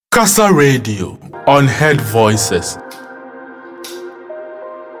KasaRadio, Unheard Voices.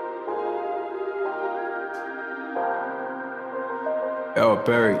 Yo,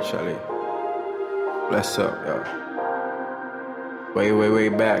 Perry, Charlie. Bless up, yo. Way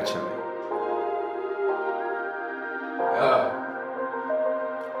back, Charlie.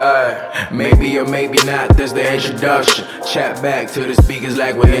 Maybe or maybe not, that's the introduction. Chat back to the speakers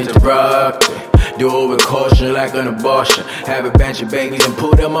like we're interrupted. Do it with caution like an abortion. Have a bunch of babies and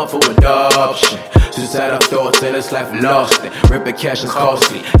pull them up for adoption. Suicidal thoughts in this life lost it. Repercussions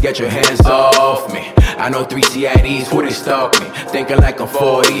costly, get your hands off me. I know 3 CIDs who they stalk me. Thinking like I'm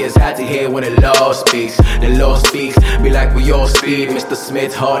 40, it's hard to hear when the law speaks. The law speaks, be like we all speed. Mr.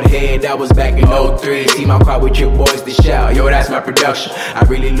 Smith's hard head, that was back in 03. See my crowd with your boys to shout, yo, that's my production. I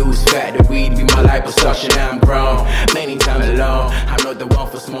really lose fat, the weed be my liposuction. Now I'm grown, many times alone. I'm not the one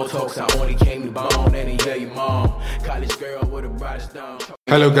for small talks, I only came to bone. And hear your mom, college girl with a bright stone.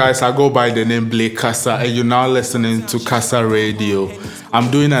 Hello guys, I go by the name Blake Kasa and you're now listening to KasaRadio. I'm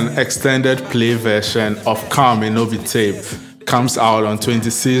doing an extended play version of Calm in Obi Tape. Comes out on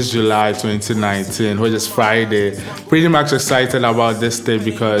 26 July 2019, which is Friday. Pretty much excited about this tape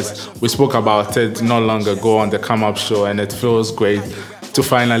because we spoke about it not long ago on the Come Up show and it feels great to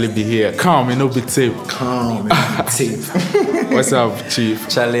finally be here. Calm in Obi Tape. Calm in Obi Tape. What's up, Chief?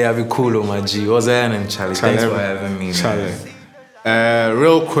 Charlie, I be cool on my G. What's happening, Charlie? Thanks for having me, Charlie.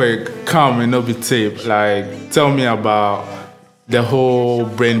 Real quick, Calm in Obi Tape. Like, tell me about the whole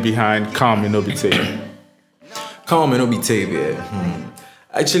brain behind Calm in Obi Tape. Calm in Obi Tape, yeah.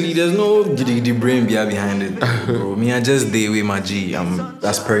 Actually, there's no giddy brain behind it, bro. Me, I just day with my G.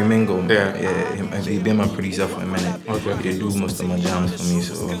 That's Perry Mingo. Yeah. He been my producer for a minute. Okay. He do most of my jams for me,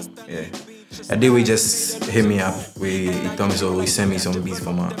 so yeah. That day we just hit me up. He told me so. He sent me some beats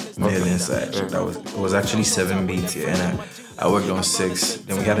from my mail inside. So it was actually 7 beats, yeah, and I worked on 6.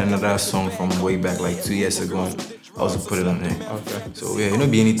 Then we had another song from way back, like 2 years ago. I also put it on there. Okay. So yeah, it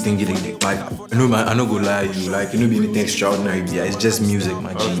don't be anything like I know go lie you, like it don't be anything extraordinary. Yeah, it's just music,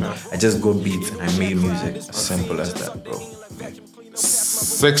 my G. Okay. I just go beats and I made music. As simple as that, bro.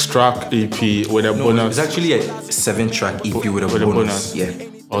 6-track EP with a bonus. It's actually a 7-track EP with a bonus. Yeah.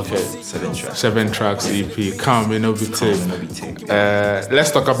 Okay. 7 tracks. 7 tracks EP. Calm in Obi Tape.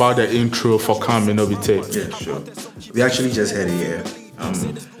 Let's talk about the intro for Calm in Obi Tape. Yeah, sure. We actually just had it here.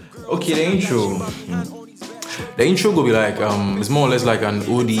 Okay, the intro. The intro will be like it's more or less like an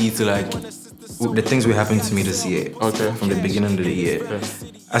ode to like the things that happened to me this year. Okay. From the beginning of the year. Okay.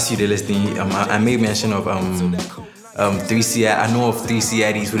 As you listening, I made mention of 3 CIDs. I know of 3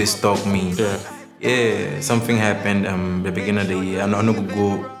 CIDs who they stalk me. Yeah, something happened the beginning of the year. I'm not gonna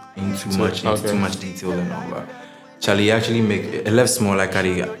go into too much detail and all that. Charlie actually it left small like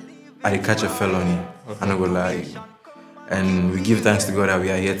I catch a felony. Okay. I'm not gonna lie. And we give thanks to God that we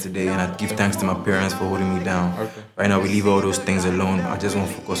are here today, and I give thanks to my parents for holding me down. Okay. Right now we leave all those things alone. I just want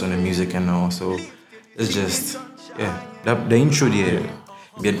to focus on the music and all. So it's just the intro there.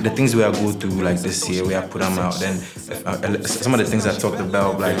 The things we are go through like this year, we have put them out. Then some of the things I talked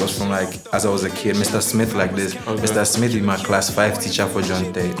about like was from like as I was a kid, Mr. Smith like this. Okay. Mr. Smith is my class 5 teacher for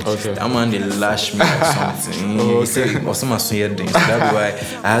John Tate. Okay. That man they lash me or something. He said or some things. So that's why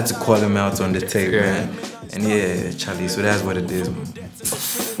I had to call him out on the tape, man. And yeah, Charlie. So that's what it is, man.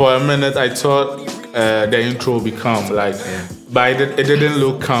 For a minute, I thought the intro would be calm, like, but it didn't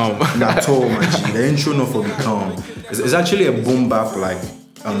look calm. Not at all, man. The intro not for be calm. It's actually a boom bap like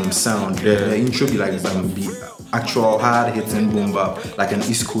sound. The intro be like be actual hard hitting boom bap, like an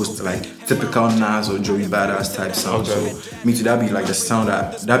East Coast like typical Nas or Joey Badass type sound. Okay. So me too, that be like the sound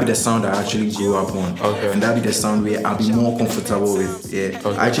that be the sound I actually grew up on. Okay. And that be the sound where I'll be more comfortable with. Yeah.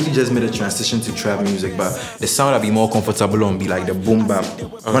 Okay. I actually just made a transition to trap music, but the sound I'll be more comfortable on be like the boom bap.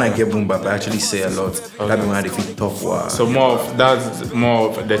 Okay. When I get boom bap, I actually say a lot. Okay. That be when I feel tough. Wow. So that's more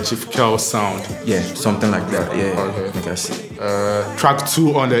of the Chief Kellz sound. Yeah, something like that. Yeah. Okay. I think I see. Track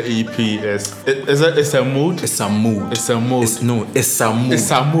 2 on the EP it's a mood. It's a mood. It's a mood. It's a mood.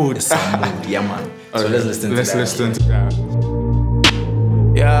 It's a mood. It's a mood. Yeah, man. So let's listen to that. Let's listen to that.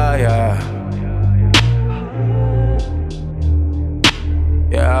 Yeah.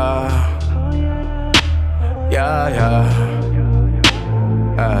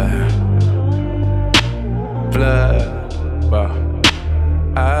 Blood.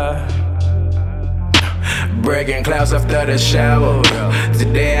 breaking clouds after the shower.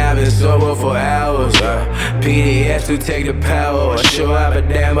 Today I've been sober for hours. PDS to take the power. Sure I a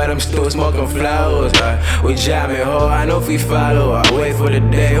damn, but I'm still smoking flowers. We jamming hard, I know if we follow. I wait for the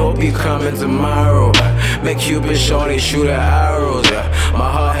day, hope you coming tomorrow. Make Cupid shorty shoot the arrows. My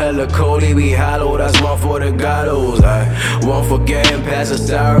heart hella cold, it be hollow. That's one for the gallows. One for getting past the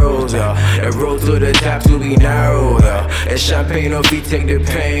sorrows. The road to the top to be narrow. It's champagne if we take the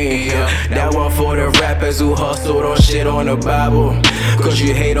pain. That one for the rappers who hustled on shit on the Bible. Cause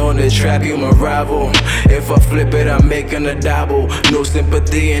you hate on the trap, you my rival. If I flip it, I'm making a double. No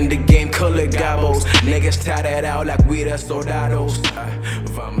sympathy in the game, color gobbles. Niggas tie that out like we the soldados.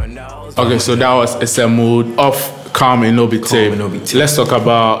 Okay, so that was It's a Mood of Calm and Obi Tape. Let's talk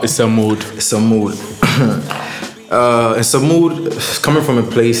about It's a Mood. It's a Mood. It's a mood coming from a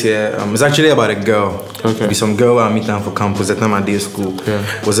place here. It's actually about a girl. Okay. Be some girl I meet down for campus at the time I did school.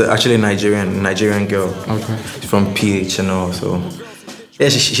 Yeah. Was actually a Nigerian girl. Okay. She's from PH and all. So yeah,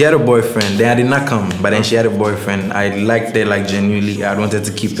 she had a boyfriend. Then I did not come, but then she had a boyfriend. I liked her like genuinely. I wanted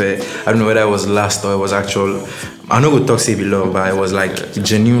to keep her. I don't know whether it was lust or it was actual. I know we talk say below, but it was like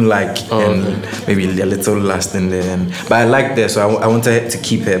genuine and maybe a little lust in there. But I liked her, so I wanted to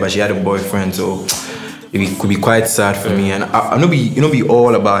keep her. But she had a boyfriend, so it could be quite sad for me. And I know be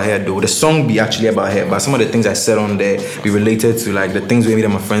all about her though. The song be actually about her, but some of the things I said on there be related to like the things maybe that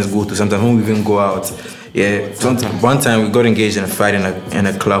my friends go to. Sometimes when we even go out. Yeah. One time we got engaged in a fight in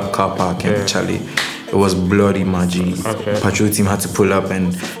a club car park in Charlie. It was bloody magic. Okay. Patrol team had to pull up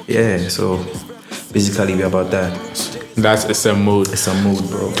and so basically be about that. That's It's a Mood. It's a mood,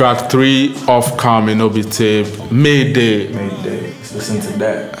 bro. Track 3 of Calm and Obi Tape, Mayday. Let's listen to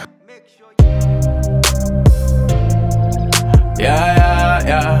that.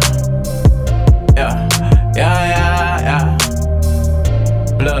 Yeah.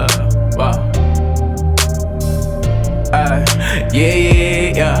 Blood, wow.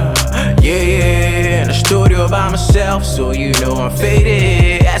 Yeah. In the studio by myself, so you know I'm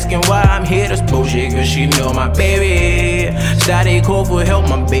faded. Asking why I'm here, that's bullshit, cause she know my baby. Started call for help,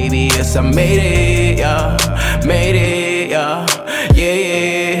 my baby. Yes, I made it, yeah.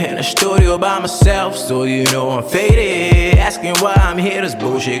 In the studio by myself, so you know I'm faded. Asking why I'm here, that's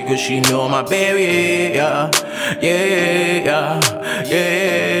bullshit, cause she know my baby. Yeah.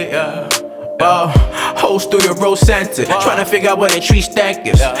 Whole studio row center, tryna figure out what the tree stank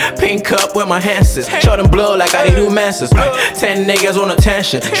is. Pink cup where my hands is, short and blood like I do menses. 10 niggas on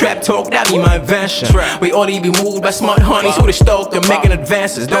attention, trap talk, that be my invention. We only be moved by smart honeys who they stoked and making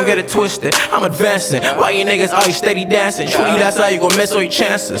advances. Don't get it twisted, I'm advancing. Why you niggas always steady dancing? Truly that's how you gon' miss all your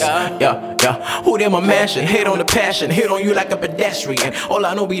chances. Yeah. Who them a mansion? Hit on the passion, hit on you like a pedestrian. All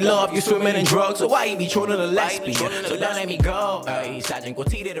I know we love you swimming in drugs, so why you be trolling a lesbian? So don't let me go, Sergeant, go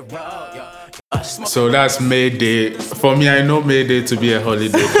teeter the road, So that's Mayday. For me, I know Mayday to be a holiday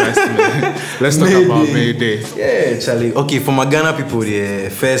festival. Let's talk about Mayday. Yeah, Charlie. Okay, for my Ghana people, the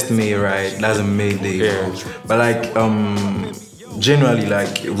first May, right? That's a Mayday. Yeah. But like, generally,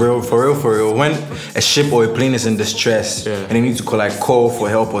 like for real, when a ship or a plane is in distress and they need to call for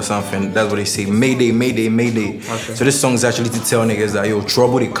help or something, that's what they say. Mayday. Okay. So this song is actually to tell niggas that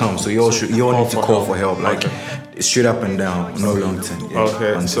trouble they come. So you all need to call for help. Like straight up and down, no long term. Yeah.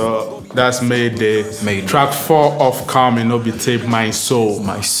 Okay, so that's Mayday. Track 4 of Calm and Obi Tape, My Soul.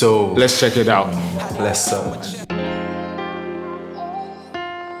 Let's check it out. Let's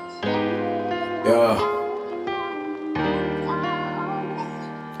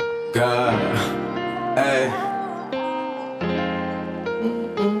God, hey.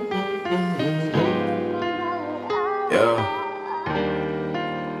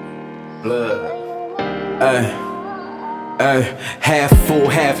 Blood, hey. Half full,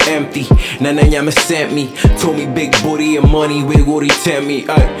 half empty. Nana Yama sent me. Told me big booty and money, where would he tempt me?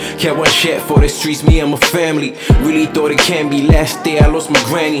 Can't one shit for the streets, me and my family. Really thought it can be. Last day I lost my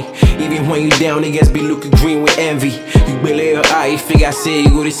granny. Even when you down, niggas be looking green with envy. You believe her eye, figure I say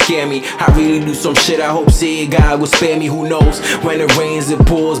you would scare me. I really do some shit, I hope say God will spare me. Who knows? When it rains, it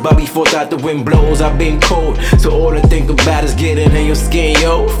pours, but before that the wind blows. I've been cold, so all I think about is getting in your skin,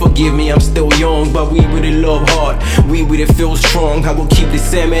 yo. Forgive me, I'm still young, but we really love hard. We really feel strong. I will keep the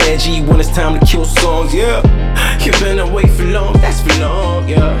same energy when it's time to kill songs, yeah. You've been away for long, that's for long,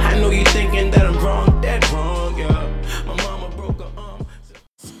 yeah. I know you're thinking that I'm wrong, yeah. My mama broke her arm.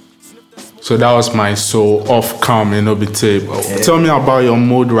 So that was My Soul of Calm and Obi Tape. Tell me about your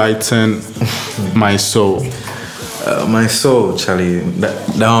mood writing My Soul. My Soul, Charlie,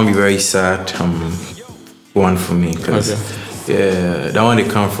 that one be very sad. One for me, cause that one they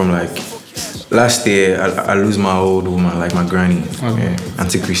come from like. Last year, I lose my old woman, like my granny,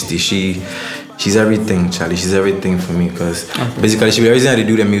 Auntie Christy. She she's everything, Charlie. She's everything for me because basically she was the reason I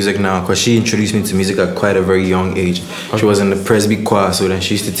do the music now because she introduced me to music at quite a very young age. She was in the Presby choir, so then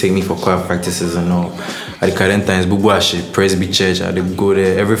she used to take me for choir practices and all. At the current times, Bubuashi, Presby Church, I'd go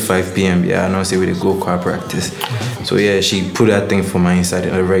there every 5 p.m. Yeah, I know, say we go choir practice. So yeah, she put that thing for my inside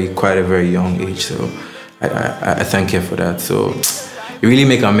at quite a very young age. So I thank her for that. So it really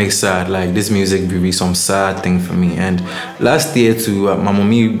make sad. Like this music be some sad thing for me. And last year too, my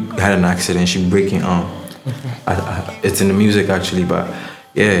mommy had an accident. She breaking arm. It's in the music actually, but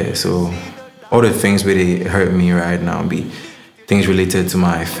yeah. So all the things where they hurt me right now be things related to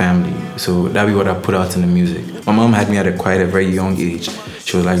my family. So that be what I put out in the music. My mom had me at quite a very young age.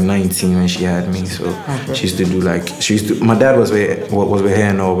 She was like 19 when she had me. So she used to do my dad was with her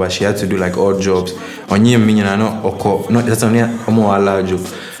and all, but she had to do like odd jobs.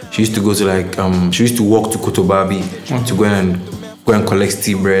 She used to go to she used to walk to Kotobabi to go and collect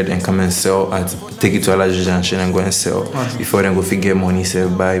tea bread and come and sell, take it to Alaji Junction and go and sell. Before then go figure money, sell,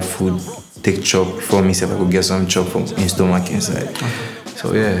 buy food, take chop for me, so I could get some chop from in stomach inside.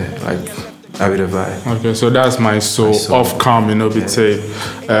 So yeah, like I would have vibe. Okay, so that's my soul off calm, tape.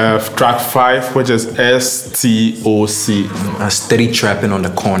 Track 5, which is STOC. Steady trapping on the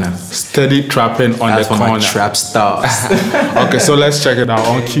corner. Steady trapping on that's the corner. That's for my trap stars. Okay, so let's check it out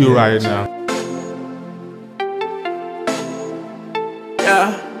on cue right now.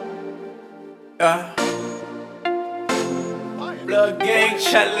 Blood gang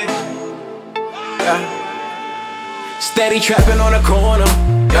challenge. Steady trapping on the corner.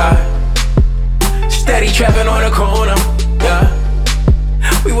 Steady trapping on the corner.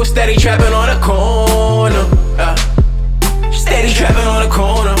 We were steady trapping on the corner. Steady trapping on the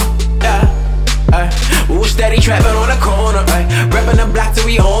corner. We were steady trapping on the corner. Rapping the block till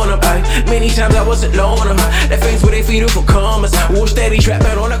we on them. Many times I was alone. That face where they feed for commas. We were steady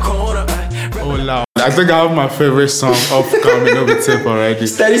trapping on the corner. Oh, loud. I think I have my favorite song of coming over tape already.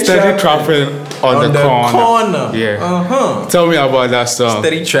 Steady trapping on the corner. Yeah. Tell me about that song.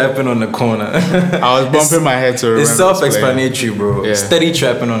 Steady trapping on the corner. I was bumping my head to remember. It's self-explanatory, bro. Yeah. Steady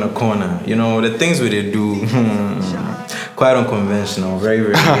trapping on the corner. The things we they do, quite unconventional, very,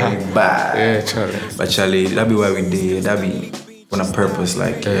 very, very bad. Yeah, Charlie. But Charlie, that be why we did. That be on a purpose,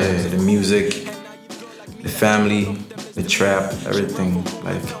 like the music, the family, the trap, everything.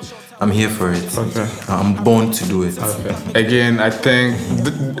 Like I'm here for it. Okay. I'm born to do it. Okay. Again, I think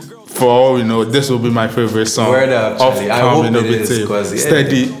for all we know, this will be my favorite song. Word up, Charlie. I hope it is,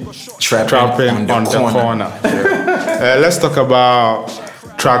 Steady trapping on the corner. Let's talk about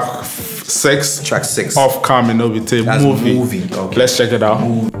track 6. Track 6 of Coming Over Tape. That's movie. Okay. Let's check it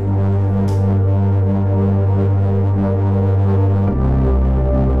out.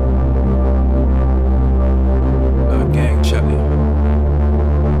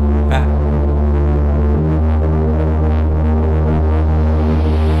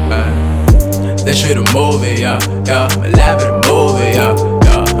 That shit a movie, yeah. I'm alive in a movie, yeah.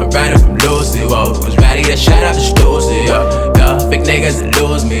 I'm riding from Lucy, whoa. Was ready to shut up the Stussy, yeah. Fake niggas that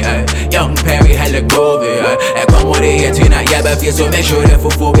lose me, Young Perry hella groovy, And come with it, you not yet, but so make sure that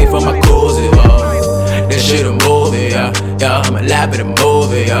for me for my cozy, whoa. That shit a movie, yeah. I'm alive in a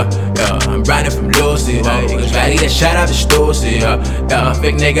movie, yeah. I'm riding from Lucy, was ready to shut up the Stussy, yeah.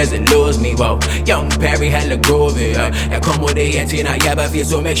 Fake niggas that lose me, whoa. Young Perry hella groovy, And come with it, you not yet, but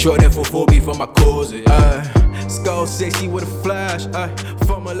so make sure that for me for my cozy, Skull 60 with a flash,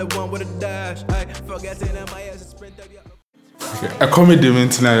 Formula 1 with a dash, forgetting that my ass is sprint up, A comedy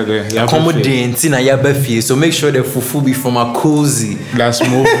tonight there. So make sure the fufu be from a cozy. That's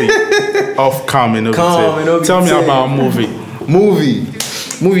movie of Coming Over Tape. Tell me about movie.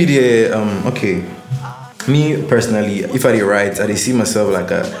 Movie there, okay. Me personally, if I write, I see myself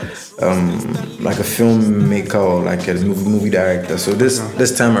like a filmmaker or like a movie director. So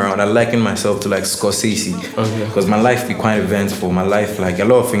this time around, I liken myself to like Scorsese, because my life be quite eventful. My life, like a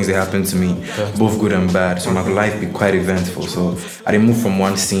lot of things that happen to me, both good and bad. So my life be quite eventful. So I didn't move from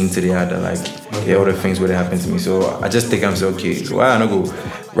one scene to the other, like all the things that happen to me. So I just think I'm so okay. So why not go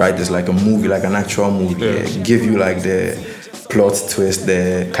write this like a movie, like an actual movie? Give you like the plot twist,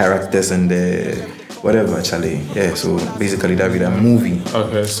 the characters, and the whatever, actually. Yeah, so basically that be that movie.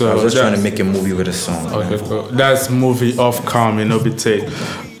 Okay, so I was just trying to make a movie with a song. Okay, cool. That's movie of Coming Over Tape.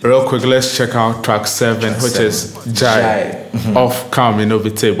 Real quick, let's check out track 7, which is Jai of Coming Over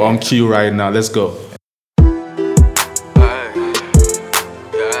Tape on cue right now. Let's go.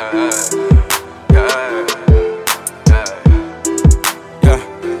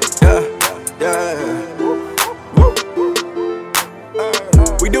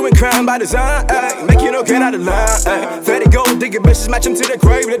 We doing crime by design, ay. Make you no get out of line, ay. Fatty gold digging bitches match them to the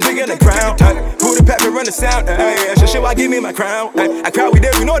grave, they're digging the ground, ay. Who the pepper run the sound, ay. Shit, why give me my crown, ay. I crowd we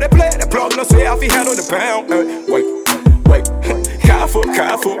there, we know they play. The plug no say off, he handle the pound, ay. Wait,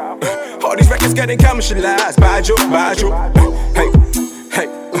 careful. All these records getting commercialized, by Joe. Hey,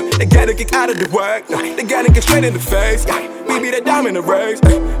 they gotta get out of the work, they gotta get straight in the face. We be the dime in the race,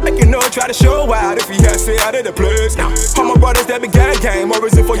 make you know, try to show out if he has to out of the place. All my brothers that began game, or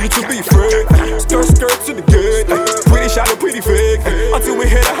is it for you to be free? Skirt to the good, pretty shallow, pretty fake. Until we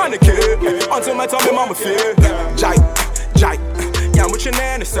hit 100K, until my tummy mama feel. Jai, yeah, I'm with your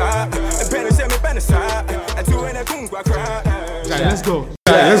nana side, and penny send me penny side, and two in a kungwa cry. Let's go.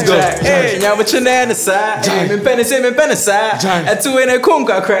 Hey, yeah, with your nana side, and penny send me penny side, and two in a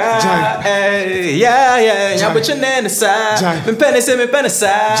kungwa cry. Hey, yeah, with your nana side, and penny send me penny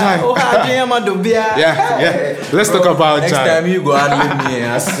side. Oh, how do you want to be? Yeah. Let's talk about next Jai. time you go out with me,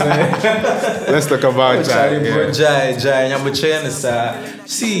 I swear. Let's talk about Jai. Jai, yeah, with your nana side.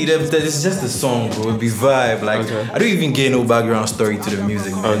 See, it's just a song, bro. It be vibe. Like, I don't even get no background story to the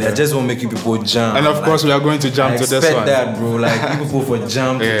music, man. I just want to make you people jump. And of course, we are going to jump to this one. Expect that, bro. Like, people for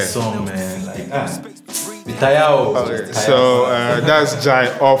jump to the song, man. Like, So that's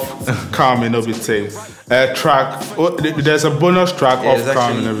Jai off Calm and Obi Tape. Track. There's a bonus track off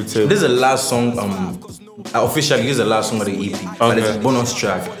Calm and Obi Tape. This is the last song. Officially, this is the last song of the EP, but it's a bonus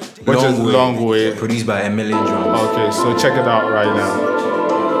track. Which is Long Way, produced by Emily Drums. Okay, so check it out right now.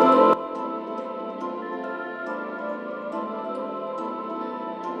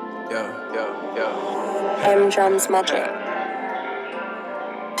 Drums Magic.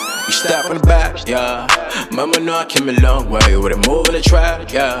 You step on the back, yeah. Mama know I came a long way with a move in the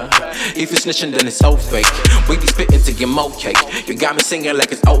track, yeah. If you snitching, then it's all fake. We be spitting to get more cake. You got me singing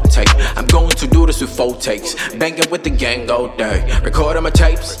like it's old tape. I'm going to do this with 4 takes. Banging with the gang all day. Recording my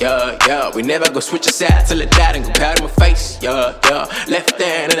tapes, yeah. We never go switch a side till it died and go pat on my face, yeah. Left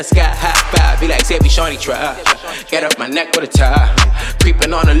hand in the sky, high five. Be like, say, be shiny try. Get up my neck with a tie.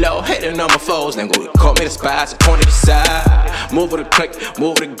 Creeping on the low, hitting on my foes. Then go call me the spies, point to the side. Move with a click,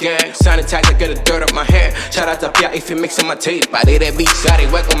 move with a gang. Sounding tight, I get the dirt up my hand. Shout out to Pia if you mixing my tape. I did that beat, so they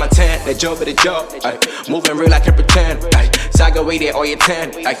work on my tan. That job at the job, moving real, I can pretend. Saga way there all your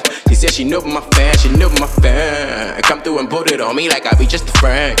tan. She said she knew my fan, Come through and put it on me like I be just a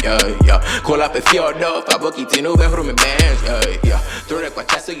friend, yeah. Call up if you're off, I book it in over from my bands, yeah. Throw that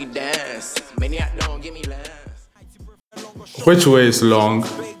quacha so you dance. Many I don't give me last. Which way is long?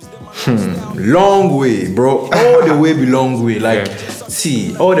 Long way, bro. All the way be long way. Like,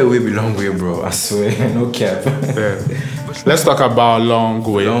 see, all the way be long way, bro. I swear, no cap. Let's talk about Long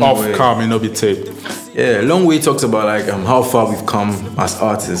Way off Calm and Obi Tape. Yeah, Long Way talks about like how far we've come as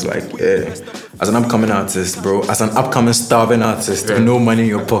artists. Like, as an upcoming artist, bro. As an upcoming starving artist, with no money in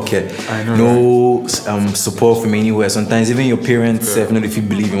your pocket, no support from anywhere. Sometimes even your parents, even if you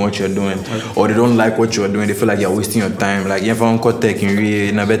believe in what you're doing, or they don't like what you're doing, they feel like you're wasting your time. Like, you have tech in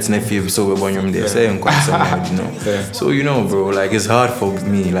real, na bet nephew so we born you there. So you know, bro. Like, it's hard for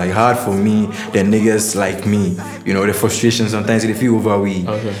me. The niggas like me. You know, the frustration sometimes they feel over we.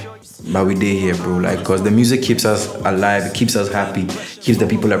 But we day here, bro. Like, cause the music keeps us alive, it keeps us happy, keeps the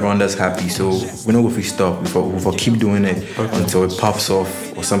people around us happy. So we know if we stop, if we keep doing it until it pops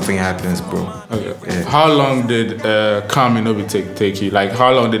off or something happens, bro. Yeah. How long did Calm and Obi Tape take you? Like,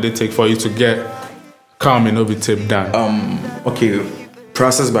 how long did it take for you to get Calm and Obi Tape done? Okay,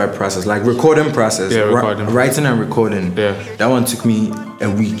 process by process, like recording process. Writing and recording. Yeah. That one took me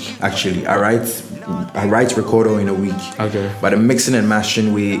a week actually. I write recorder in a week. Okay. But the mixing and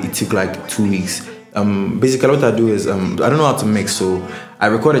mastering way, it took like 2 weeks. Basically what I do is I don't know how to mix, so I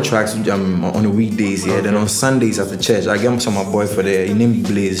record the tracks on the weekdays, then on Sundays after church I get some of my boy for there. He named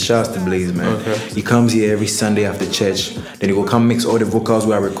Blaze. Shouts to Blaze, man. He comes here every Sunday after church, then he will come mix all the vocals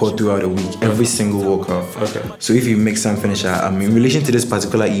where I record throughout the week, every single vocal. So if you mix and finish, in relation to this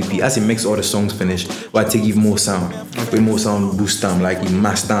particular EP, as he makes all the songs finish, I take give more sound, with more sound boost them, like he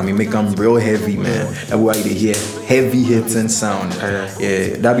master them, he make them real heavy, man. That's why they hear heavy hits and sound.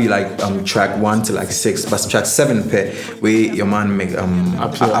 Yeah, that be like track 1 to like 6, but track 7 where your man make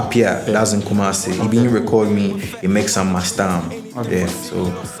Apia, that's in Kumasi. He been record me, he makes some mastam. Yeah,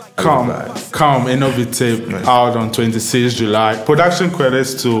 so Calm and Obi Tape out on 26 July. Production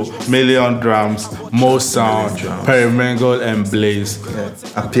credits to Million Drums, Mo Sound, Perimengal and Blaze.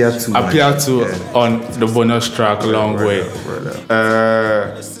 Appear to on the bonus track Long Way.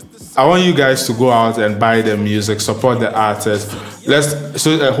 I want you guys to go out and buy the music, support the artists.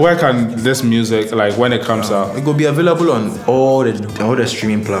 Where can this music, like when it comes out? It will be available on all the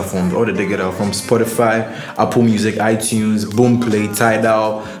streaming platforms, all the digital, from Spotify, Apple Music, iTunes, Boomplay,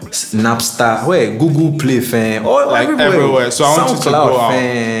 Tidal, Napster, Google Play, fam, all like everywhere. So I want you to go out.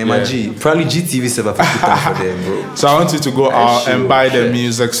 Fam, my G. Probably GTV server 50 times for them, bro. So I want you to go out and buy the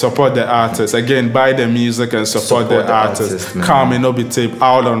music, support the artists. Again, buy the music and support the artists. Come and Obi Tape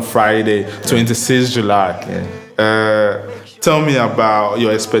out on Friday, 26th July. Tell me about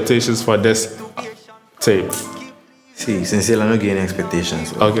your expectations for this tape. See, sincerely, I'm not getting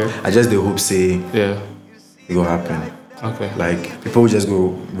expectations. Okay. I just hope say it will happen. Okay. Like people just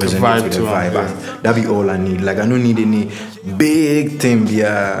go resonate with the vibe. That be all I need. Like I don't need any big thing,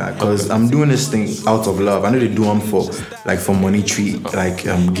 because I'm doing this thing out of love. I know they do them for monetary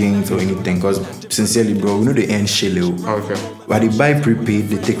gains or anything. Because sincerely, bro, we know they earn shit. Okay. But they buy prepaid,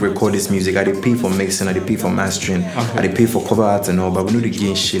 they take record this music, I they pay for mixing, I they pay for mastering, I they pay for cover art and all. But we know they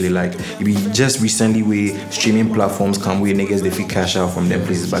gain shit. Like it be just recently where streaming platforms come where niggas they feel cash out from them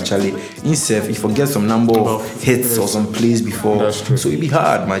places. But Charlie, himself, he forget some number of hits or some plays before. So it be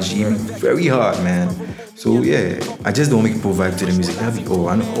hard, my G. It be very hard, man. So yeah, I just don't make people vibe to the music. That be all.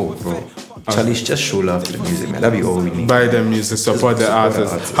 I know, bro. Charlie, just show love to the music, man. That be all we need. Buy the music, support the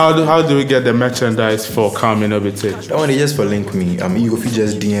artists. How do we get the merchandise for Coming Obi Tape? That one is just for link me. You if you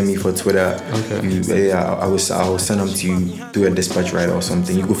just DM me for Twitter, I will send them to you through a dispatch rider or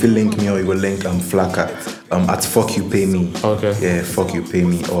something. You go feel link me or you go link Flacca at Fuck You Pay Me. Okay. Yeah, Fuck You Pay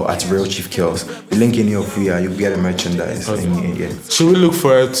Me or at Real Chief Kellz. You link in your free, you get a merchandise. Okay. Yeah. Should we look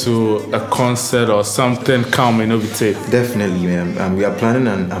forward to a concert or something Coming Obi Tape? Definitely, man. We are planning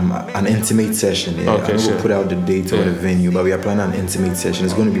an intimate session. Yeah. Okay, I'm gonna put out the date or the venue, but we are planning an intimate session.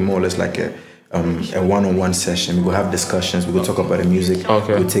 It's going to be more or less like a one-on-one session. We will have discussions. We will talk about the music.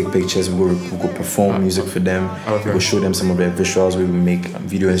 Okay. We'll take pictures. We will perform music for them. Okay. We will show them some of the visuals. We will make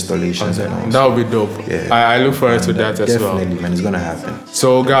video installations and all. That would be dope. Yeah. I look forward to that as well. Definitely, man. It's gonna happen.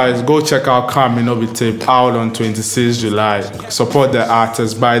 So guys, go check out Coming Obi Tape out on 26th July. Support the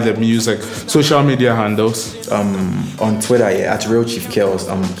artists, buy the music. Social media handles. On Twitter, at Real Chief Kellz.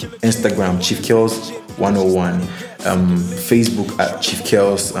 Instagram, Chief Kellz 101. Facebook at Chief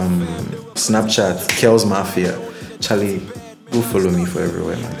Kellz. Snapchat, Kellz Mafia. Charlie, go follow me for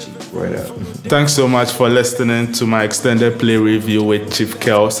everywhere, man. Right up. Thanks so much for listening to my extended play review with Chief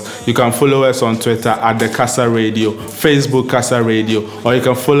Kellz. You can follow us on Twitter at the KasaRadio, Facebook KasaRadio, or you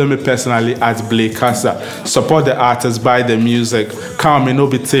can follow me personally at Blake Kasa. Support the artists, buy the music. Coming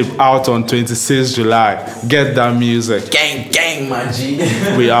Obi Tape out on 26th July. Get that music. Gang, my G.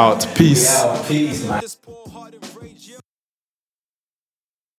 We out. Peace. Peace, man.